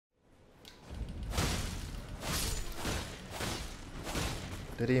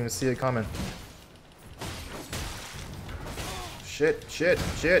Didn't even see it coming. Shit, shit,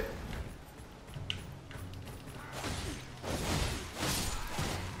 shit.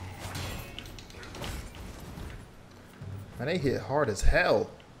 Man, they hit hard as hell.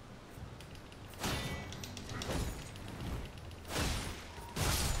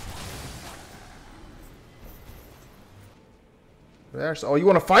 Oh, you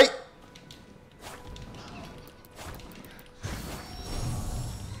want to fight?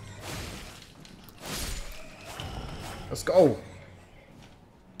 Let's go.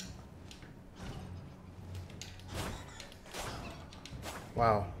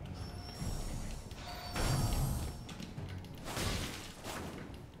 Wow.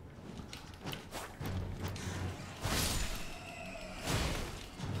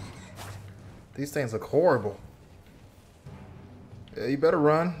 These things look horrible. Yeah, you better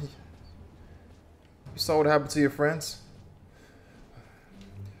run. You saw what happened to your friends.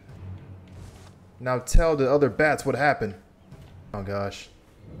 Now tell the other bats what happened. Oh gosh.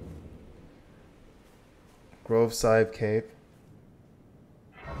 Groveside Cave.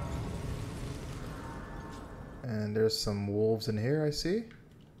 And there's some wolves in here, I see.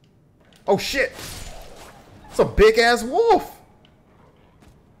 Oh shit! It's a big ass wolf!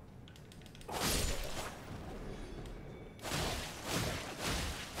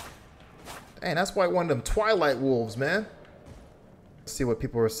 Dang, that's like one of them Twilight wolves, man. Let's see what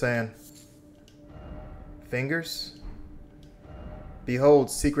people are saying. Fingers. Behold,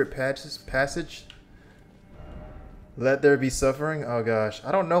 secret passage. Let there be suffering. Oh gosh,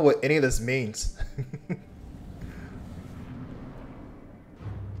 I don't know what any of this means.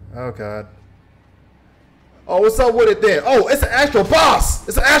 Oh god. Oh, what's up with it then? Oh, it's an actual boss!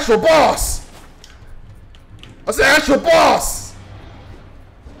 It's an actual boss! It's an actual boss!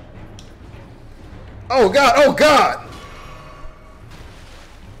 Oh god, oh god!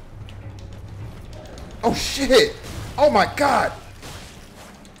 Oh shit! Oh my god!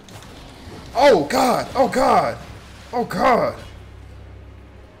 Oh god, oh god! Oh god!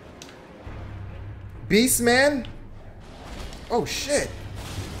 Beast man? Oh shit!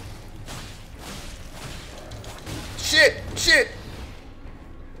 Shit! Shit!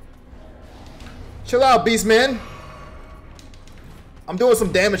 Chill out, beast man. I'm doing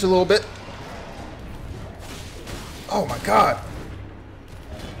some damage a little bit. Oh my god.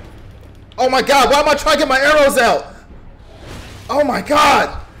 Oh my god, why am I trying to get my arrows out? Oh my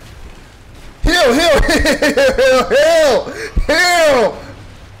god. Heal, heal, heal, heal, heal.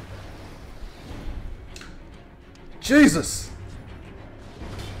 Jesus.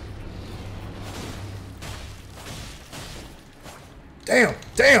 Damn,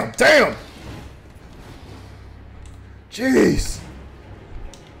 damn, damn. Jeez.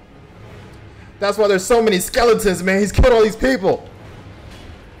 That's why there's so many skeletons, man. He's killed all these people.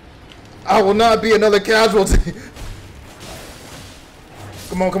 I will not be another casualty.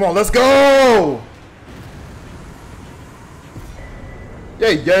 Come on, come on, let's go!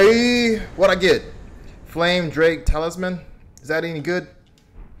 Yay, yay! What'd I get? Flame Drake Talisman? Is that any good?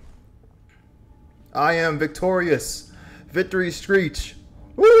 I am victorious. Victory Screech.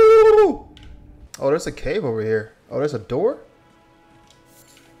 Woo! Oh, there's a cave over here. Oh, there's a door?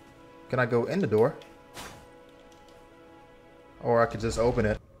 Can I go in the door? Or I could just open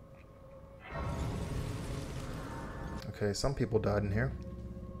it. Okay, some people died in here.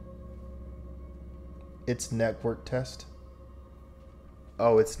 It's network test.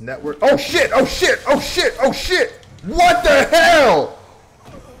 Oh, it's network. Oh shit! Oh shit! Oh shit! Oh shit! What the hell?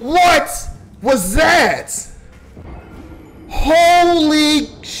 What was that? Holy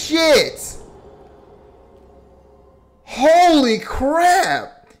shit! Holy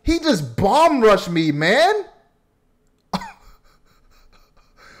crap! He just bomb rushed me, man!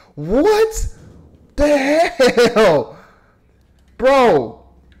 What the hell? Bro.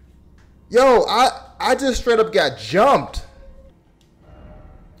 Yo, I just straight up got jumped.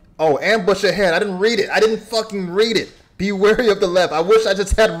 Oh, ambush ahead. I didn't read it. I didn't fucking read it. Be wary of the left. I wish I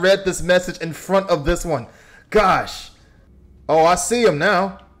just had read this message in front of this one. Gosh. Oh, I see him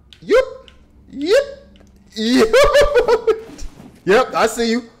now. Yep. Yep. Yep. Yep, I see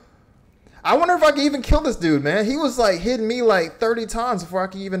you. I wonder if I can even kill this dude, man. He was like hitting me like 30 times before I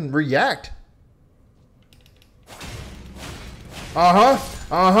could even react. Uh-huh.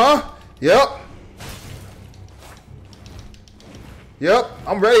 Uh-huh. Yep. Yep.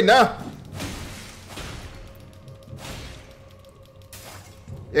 I'm ready now.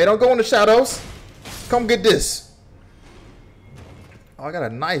 Yeah, don't go in the shadows. Come get this. Oh, I got a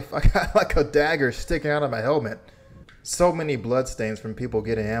knife. I got like a dagger sticking out of my helmet. So many bloodstains from people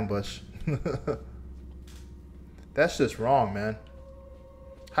getting ambushed. That's just wrong, man.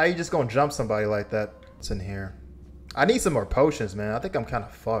 How you just gonna jump somebody like that? It's in here. I need some more potions, man. I think I'm kind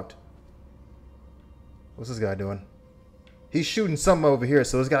of fucked. What's this guy doing? He's shooting something over here,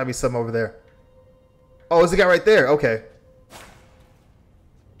 so there's gotta be something over there. Oh, there's a guy right there. Okay.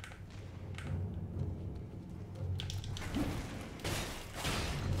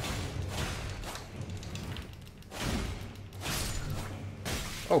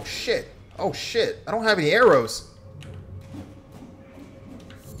 Oh shit. Oh shit. I don't have any arrows.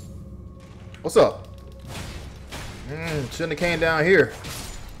 What's up? Shouldn't have came down here.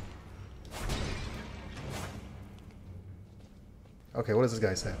 Okay, what does this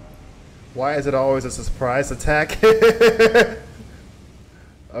guy say? Why is it always a surprise attack?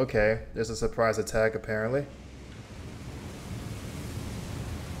 Okay, there's a surprise attack apparently.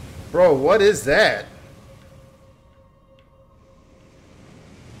 Bro, what is that?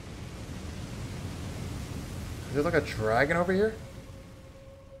 Is there like a dragon over here?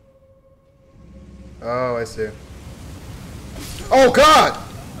 Oh, I see. Oh god!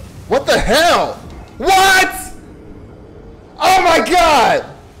 What the hell? What? Oh my god!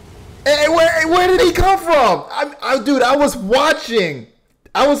 Hey, where did he come from? Dude, I was watching.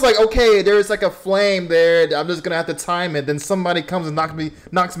 I was like, okay, there's like a flame there. I'm just gonna have to time it. Then somebody comes and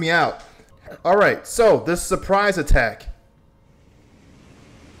knocks me out. All right, so this surprise attack.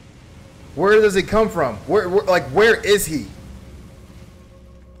 Where does it come from? Where is he?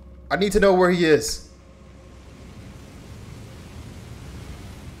 I need to know where he is.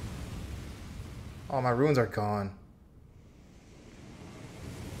 Oh, my runes are gone.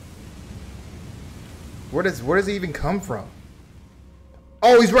 Where does he even come from?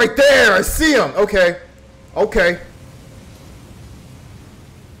 Oh, he's right there. I see him. Okay. Okay.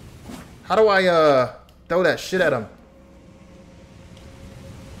 How do I throw that shit at him?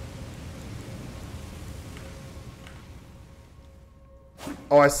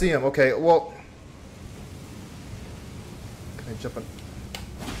 Oh, I see him. Okay. Well, can I jump in?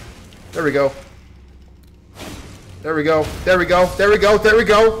 There we go. There we go. There we go. There we go. There we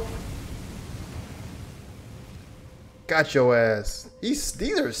go. Got your ass.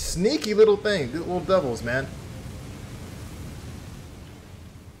 These are sneaky little things. These little devils, man.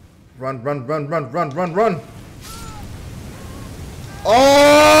 Run, run, run, run, run, run, run.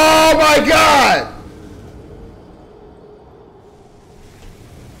 Oh my god!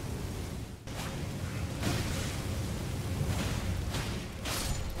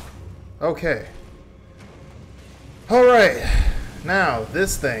 Okay. All right. Now,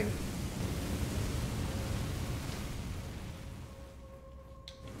 this thing.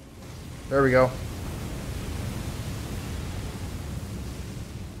 There we go.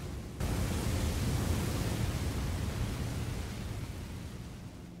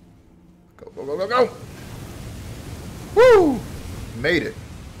 Go, go, go, go, go. Woo! Made it.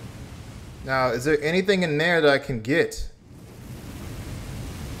 Now, is there anything in there that I can get?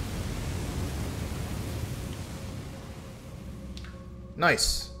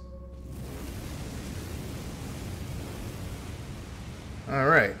 Nice. All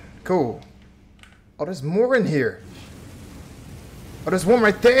right. Cool. Oh, there's more in here. Oh, there's one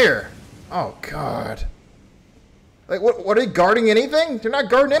right there. Oh, God. Like, what are they guarding anything? They're not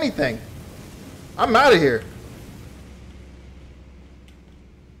guarding anything. I'm out of here.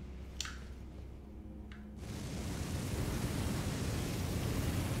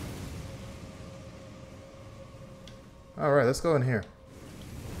 All right, let's go in here.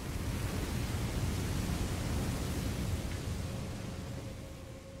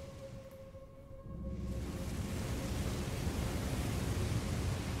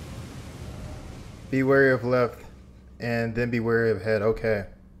 Be wary of left, and then be wary of head. Okay.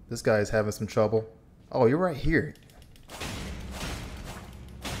 This guy is having some trouble. Oh, you're right here.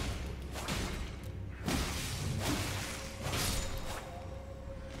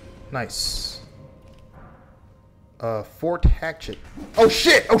 Nice. Fort Hatchet. Oh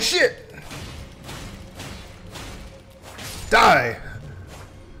shit! Oh shit! Die!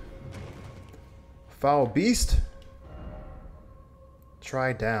 Foul Beast?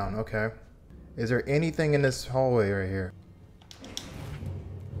 Try down. Okay. Is there anything in this hallway right here?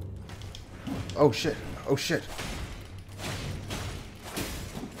 Oh shit. Oh shit.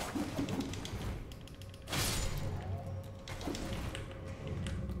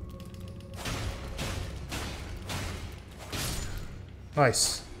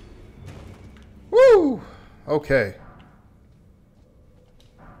 Nice. Woo! Okay.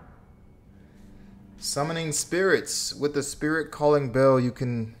 Summoning spirits. With the spirit calling bell, you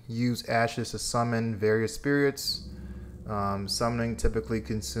can use ashes to summon various spirits. Summoning typically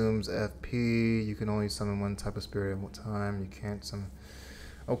consumes FP. You can only summon one type of spirit at one time. You can't summon.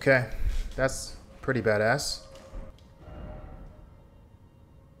 Okay, that's pretty badass.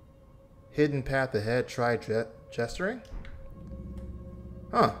 Hidden path ahead, try gesturing?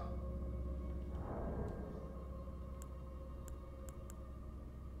 Huh.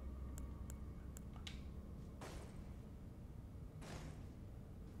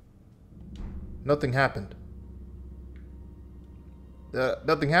 Nothing happened.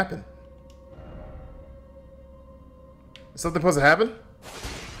 Nothing happened. Is something supposed to happen?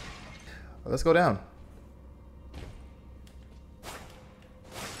 Well, let's go down.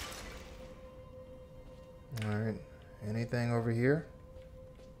 Alright. Anything over here?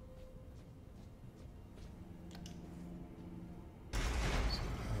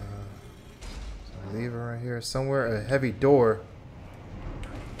 Lever right here. Somewhere a heavy door.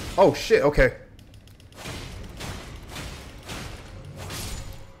 Oh shit, okay.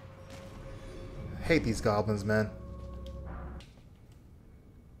 Hate these goblins, man.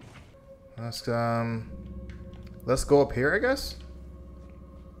 Let's go up here, I guess.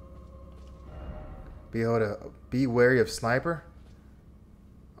 Be wary of sniper.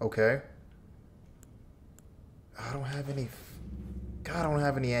 Okay. I don't have any. God, I don't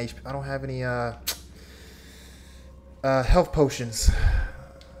have any HP. I don't have any health potions.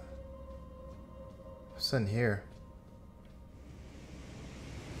 What's in here?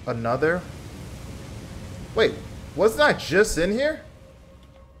 Another? Wait, wasn't I just in here?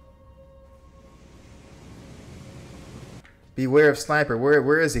 Beware of sniper.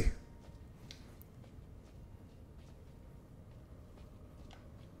 Where is he?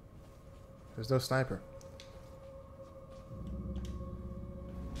 There's no sniper.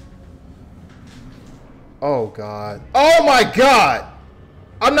 Oh god. Oh my god!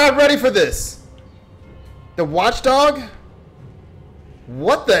 I'm not ready for this. The watchdog?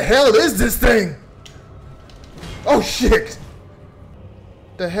 What the hell is this thing? Oh shit!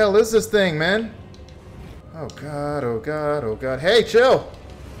 The hell is this thing, man? Oh god, oh god, oh god. Hey, chill!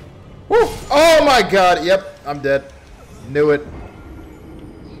 Woo! Oh my god! Yep, I'm dead. Knew it.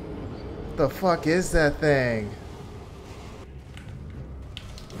 The fuck is that thing?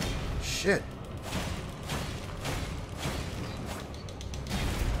 Shit.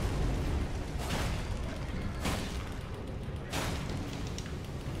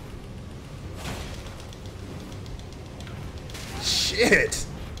 Shit.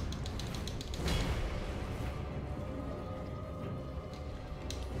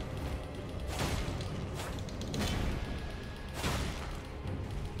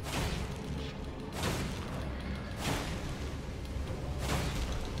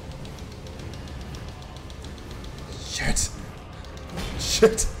 Shit.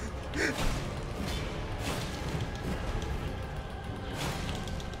 Shit.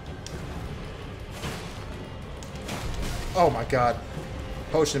 Oh my god.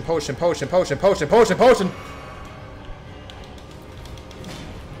 Potion, potion, potion, potion, potion, potion, potion!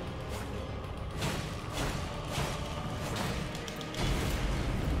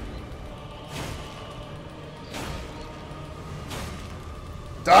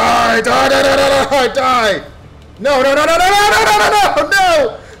 Die! Die! Die! Die! Die! Die! Die! No! No! No! No! No! No! No! No! No!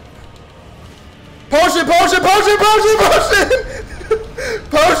 No! Potion! Potion! Potion! Potion! Potion!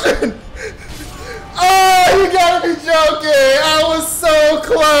 Potion! Oh, you gotta be joking! I was so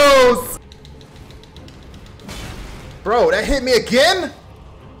close! Bro, that hit me again?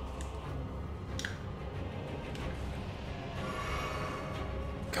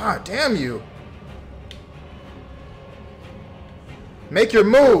 God damn you. Make your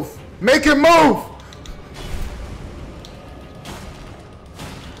move! Make your move!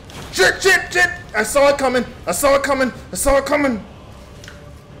 Shit, shit, shit! I saw it coming! I saw it coming! I saw it coming!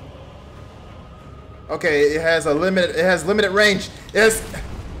 Okay, it has limited range. It has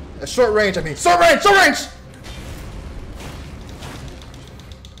a short range, I mean. Short range! Short range!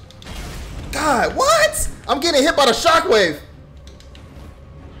 God, what? I'm getting hit by the shockwave.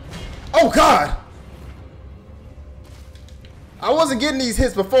 Oh god! I wasn't getting these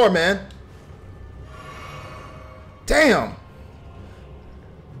hits before, man. Damn!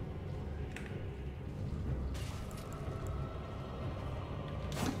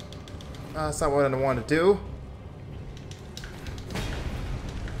 That's not what I want to do.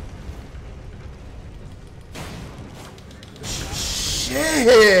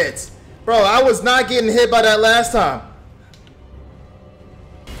 Shit! Bro, I was not getting hit by that last time.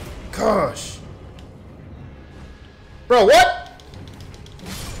 Gosh. Bro, what?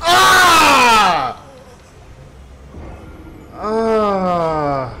 Ah!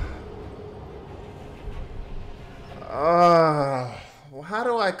 Ah. Ah. How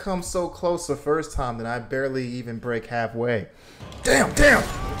do I come so close the first time that I barely even break halfway. Damn, damn!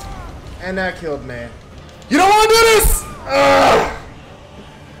 And that killed me. You don't want to do this!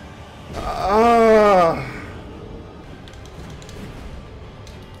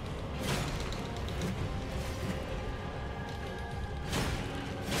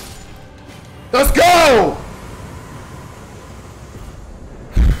 Let's go!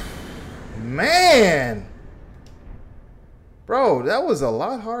 Man! Bro, that was a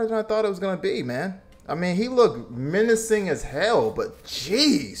lot harder than I thought it was gonna be, man. I mean, he looked menacing as hell, but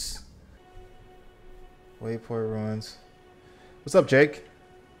jeez. Waypoint ruins. What's up, Jake?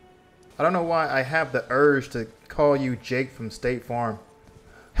 I don't know why I have the urge to call you Jake from State Farm.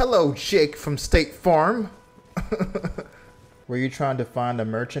 Hello, Jake from State Farm. Were you trying to find a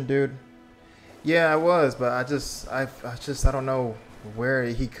merchant, dude? Yeah, I was, but I don't know where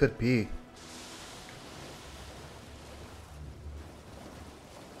he could be.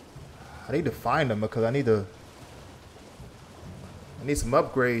 I need to find him because I need some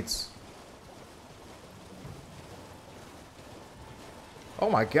upgrades. Oh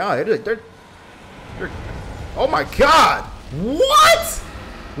my god, they're oh my god! What?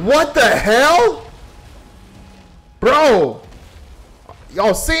 What the hell? Bro!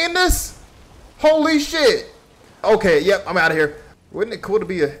 Y'all seeing this? Holy shit! Okay, yep, I'm out of here. Wouldn't it cool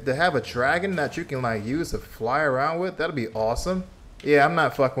to have a dragon that you can like use to fly around with? That'd be awesome. Yeah, I'm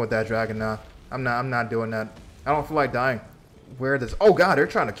not fucking with that dragon now. I'm not doing that. I don't feel like dying. Where does... Oh god, they're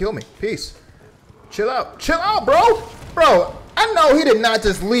trying to kill me. Peace. Chill out. Chill out, bro. Bro, I know he did not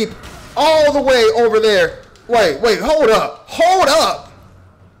just leap all the way over there. Wait, hold up. Hold up.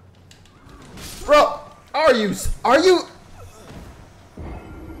 Bro, are you...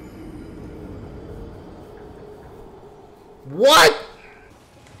 What?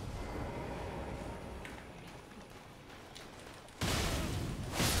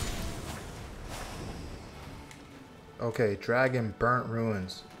 Okay, dragon burnt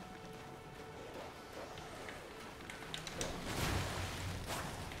ruins.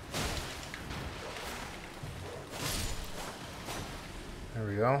 There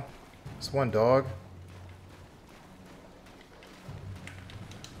we go. It's one dog.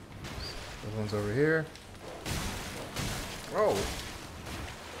 This one's over here. Bro.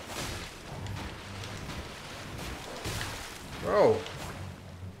 Bro.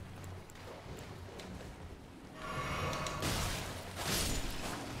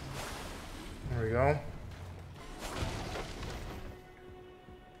 There we go.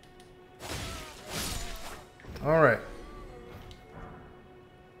 All right.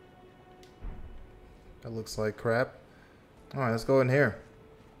 That looks like crap. All right, let's go in here.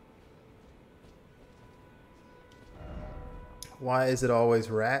 Why is it always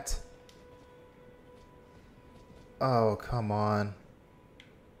rat? Oh, come on.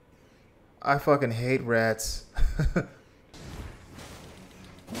 I fucking hate rats.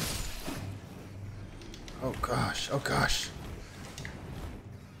 Oh gosh, oh gosh.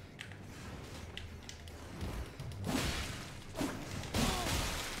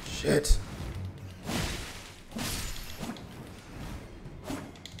 Shit.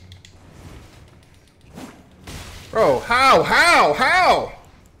 Bro, how?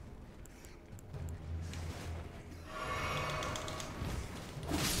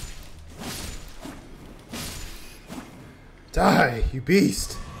 Die, you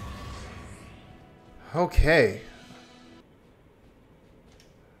beast. Okay.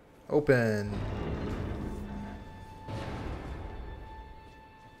 Open.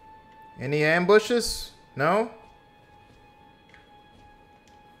 Any ambushes? No?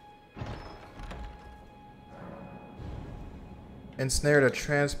 Ensnared a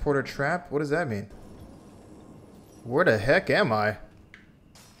transporter trap? What does that mean? Where the heck am I?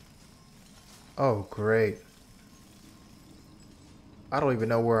 Oh, great. I don't even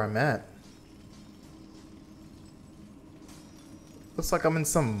know where I'm at. Looks like I'm in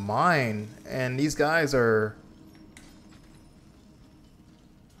some mine, and these guys are...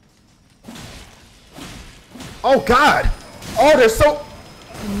 Oh, God! Oh, they're so...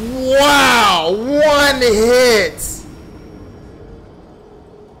 Wow! One hit!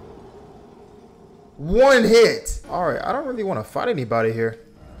 One hit! Alright, I don't really want to fight anybody here.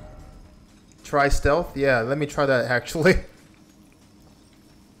 Try stealth? Yeah, let me try that, actually.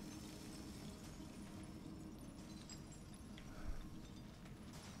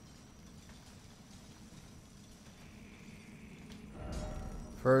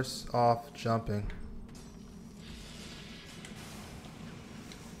 First off, jumping.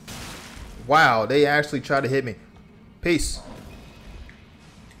 Wow, they actually tried to hit me. Peace.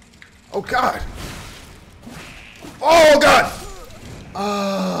 Oh, God. Oh, God.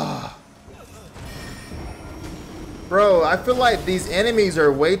 Ah. Bro, I feel like these enemies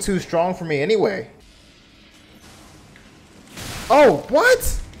are way too strong for me anyway. Oh,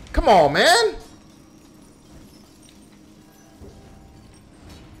 what? Come on, man.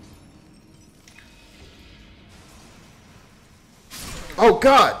 Oh,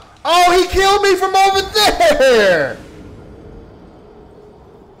 God. Oh, he killed me from over there.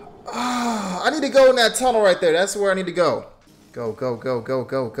 Ah, I need to go in that tunnel right there. That's where I need to go. Go, go, go, go,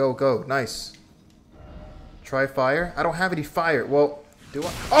 go, go, go. Nice. Try fire. I don't have any fire. Well, do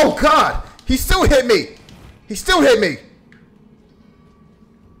I? Oh, God. He still hit me. He still hit me.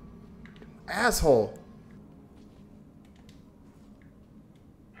 Asshole.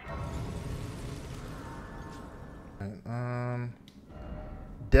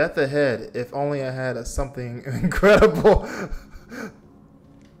 Death ahead. If only I had something incredible.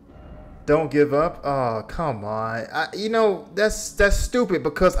 Don't give up. Oh, come on. You know, that's stupid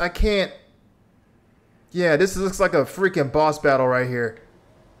because I can't. Yeah, this looks like a freaking boss battle right here.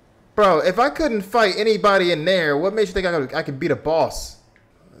 Bro, if I couldn't fight anybody in there, what makes you think I could beat a boss?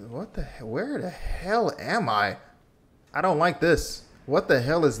 What the hell? Where the hell am I? I don't like this. What the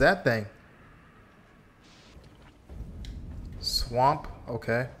hell is that thing? Swamp.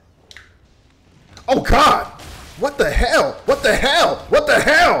 Okay. Oh, God! What the hell? What the hell? What the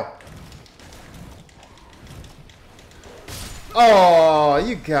hell? Oh,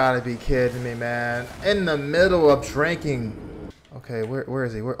 you gotta be kidding me, man. In the middle of drinking. Okay, where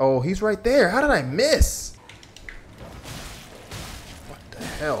is he? Oh, he's right there. How did I miss? What the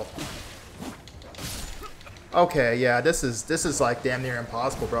hell? Okay, yeah, this is like damn near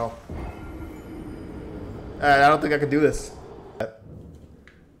impossible, bro. I don't think I can do this.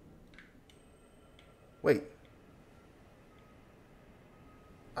 Wait.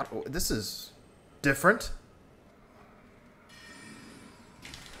 This is different.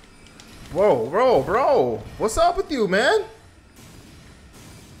 Whoa, bro. What's up with you, man?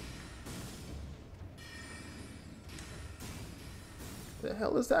 The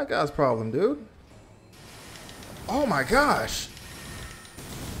hell is that guy's problem, dude? Oh my gosh.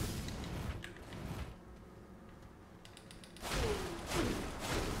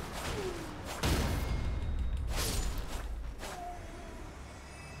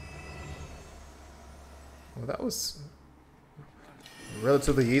 Well, that was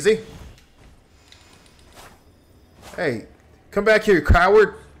relatively easy. Hey, come back here, you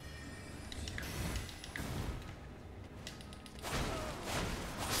coward.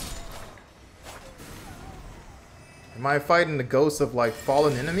 Am I fighting the ghosts of like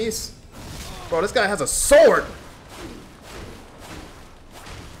fallen enemies? Bro, this guy has a sword.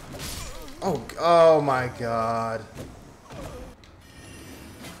 Oh my God.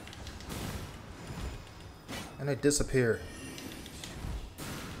 And they disappear.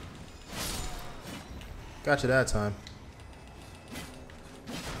 Got you that time.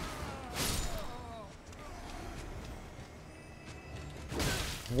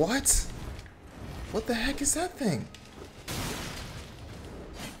 What? What the heck is that thing?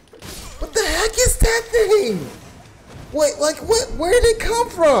 What the heck is that thing? Wait, like what? Where did it come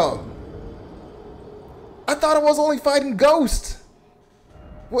from? I thought it was only fighting ghosts.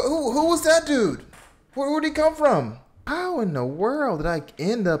 Who was that dude? Where'd he come from? How in the world did I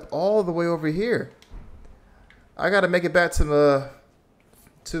end up all the way over here? I gotta make it back to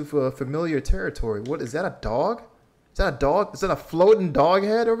familiar territory. What is that? A dog? Is that a dog? Is that a floating dog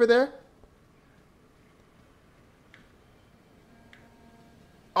head over there?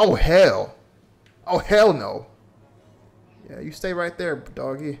 Oh hell! Oh hell no! Yeah, you stay right there,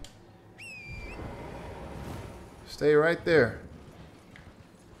 doggy. Stay right there.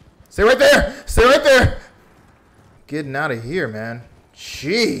 Stay right there! Stay right there! Getting out of here, man.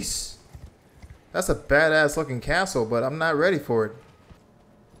 Jeez. That's a badass looking castle, but I'm not ready for it.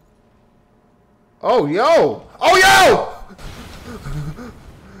 Oh, yo! Oh, yo!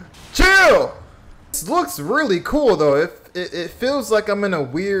 Chill! This looks really cool, though. It feels like I'm in a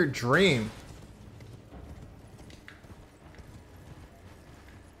weird dream.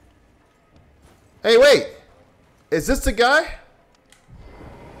 Hey, wait! Is this the guy?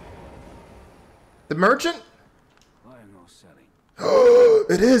 The merchant?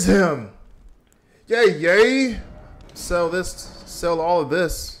 It is him! Yay, yay! Sell this, sell all of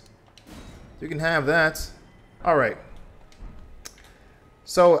this. You can have that. Alright.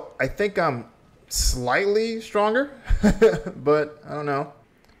 So, I think I'm slightly stronger, but I don't know.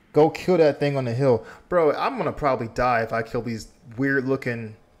 Go kill that thing on the hill. Bro, I'm gonna probably die if I kill these weird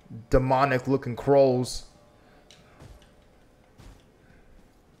looking, demonic looking crows.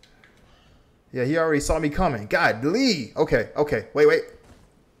 Yeah, he already saw me coming. God, Lee. Okay, okay. Wait, wait.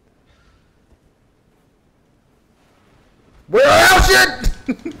 Where? Oh, shit!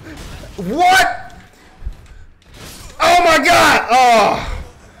 What? Oh, my God! Oh.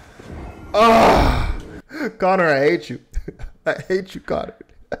 Oh. Connor, I hate you. I hate you, Connor.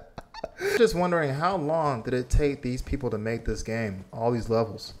 Just wondering, how long did it take these people to make this game? All these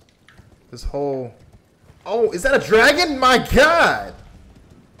levels. This whole... Oh, is that a dragon? My God!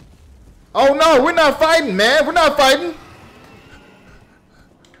 Oh no, we're not fighting, man. We're not fighting.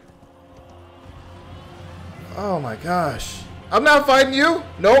 Oh my gosh. I'm not fighting you.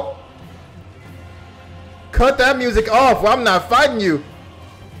 Nope. Cut that music off. I'm not fighting you.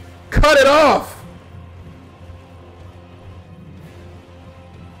 Cut it off.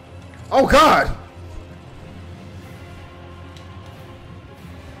 Oh God.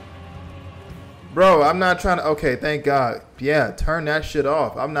 Bro, I'm not trying to... Okay, thank God. Yeah, turn that shit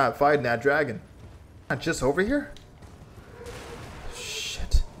off. I'm not fighting that dragon. Not just over here?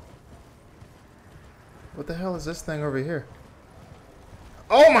 Shit. What the hell is this thing over here?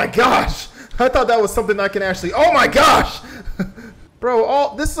 Oh my gosh! I thought that was something I can actually... Oh my gosh!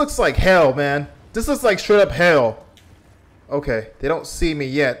 Bro, this looks like hell, man. This looks like straight up hell. Okay, they don't see me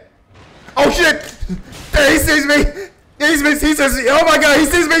yet. Oh shit! He sees me! He sees me! Oh my God, he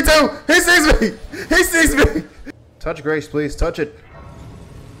sees me too! He sees me! He sees me! Touch Grace, please. Touch it.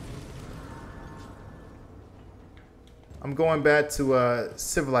 I'm going back to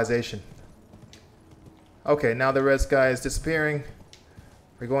civilization. Okay, now the red sky is disappearing.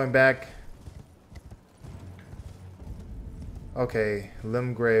 We're going back. Okay,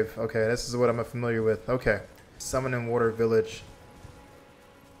 Limgrave. Okay, this is what I'm familiar with. Okay. Summon in Water Village.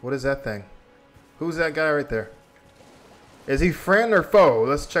 What is that thing? Who's that guy right there? Is he friend or foe?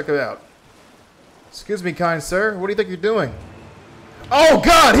 Let's check it out. Excuse me, kind sir. What do you think you're doing? Oh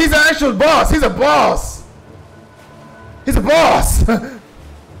God, he's an actual boss. He's a boss. He's a boss.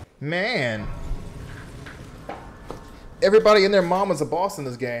 Man. Everybody and their mama's a boss in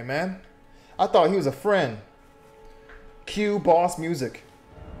this game, man. I thought he was a friend. Cue boss music.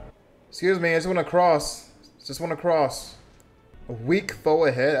 Excuse me, I just want to cross. Just want to cross. A weak foe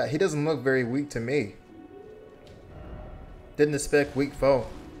ahead? He doesn't look very weak to me. Didn't expect weak foe.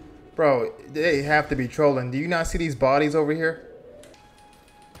 Bro, they have to be trolling. Do you not see these bodies over here?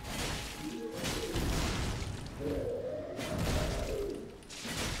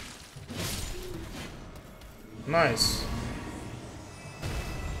 Nice.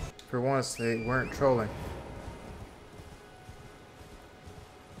 For once, they weren't trolling.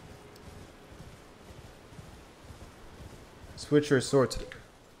 Switch your sword to... Can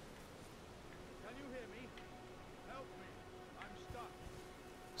you hear me? Help me. I'm stuck.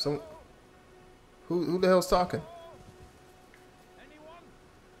 So, who the hell's talking? Anyone?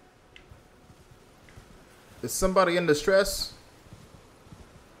 Is somebody in distress?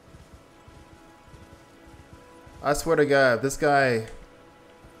 I swear to God, this guy...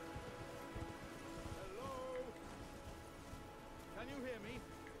 Hello? Can you hear me?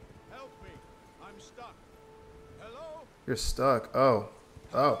 Help me. I'm stuck. Hello? You're stuck. Oh.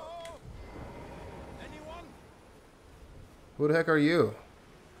 Oh. Hello? Anyone? Who the heck are you?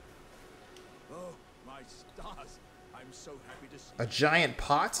 Oh, my stars. I'm so happy to see A giant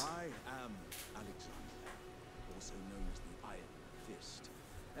pot? I am Alexander, also known as the Iron Fist.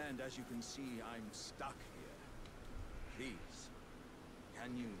 And as you can see, I'm stuck here. Please,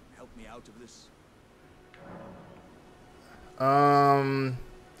 can you help me out of this?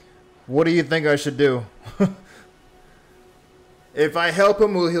 What do you think I should do? If I help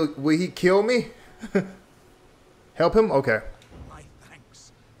him, will he kill me? Help him? Okay. My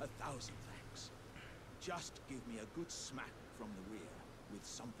thanks, 1,000 thanks. Just give me a good smack from the rear with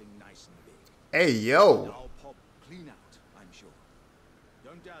something nice and big. Hey, yo. And I'll pop clean out, I'm sure.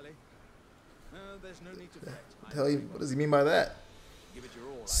 Don't dally. There's no need to fret. What does he mean by that? Give it your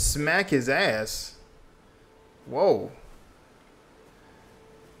all. Smack his ass. Whoa.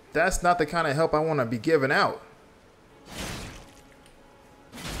 That's not the kind of help I want to be giving out.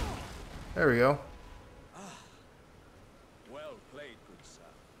 There we go. Well played, good sir.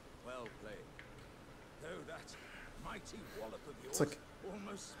 Well played. Though that mighty wallop of yours like-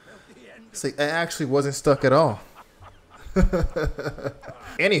 almost spelled the end. See, I actually wasn't stuck at all.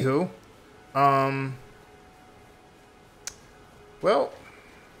 Anywho, well,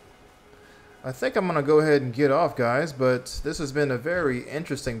 I think I'm gonna go ahead and get off, guys. But this has been a very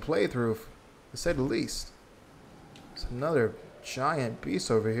interesting playthrough, to say the least. There's another giant beast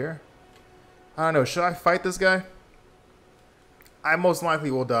over here. I don't know. Should I fight this guy? I most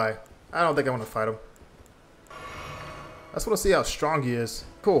likely will die. I don't think I want to fight him. I just want to see how strong he is.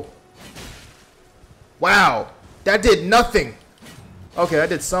 Cool. Wow, that did nothing. Okay, that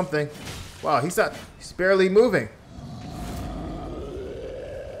did something. Wow, he's barely moving.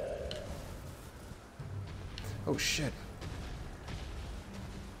 Oh shit.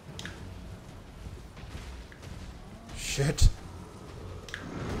 Shit.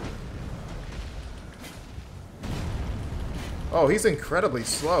 Oh, he's incredibly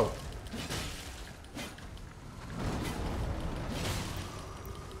slow.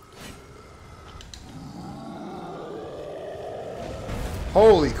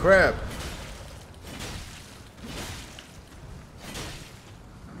 Holy crap.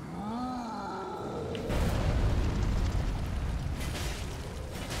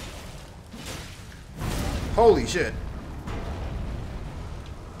 Holy shit.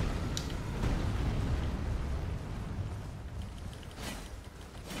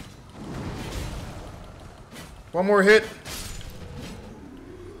 One more hit.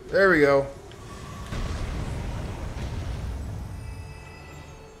 There we go.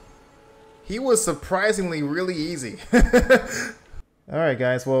 He was surprisingly really easy. Alright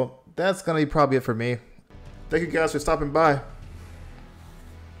guys, well, that's gonna be probably it for me. Thank you guys for stopping by.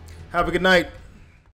 Have a good night.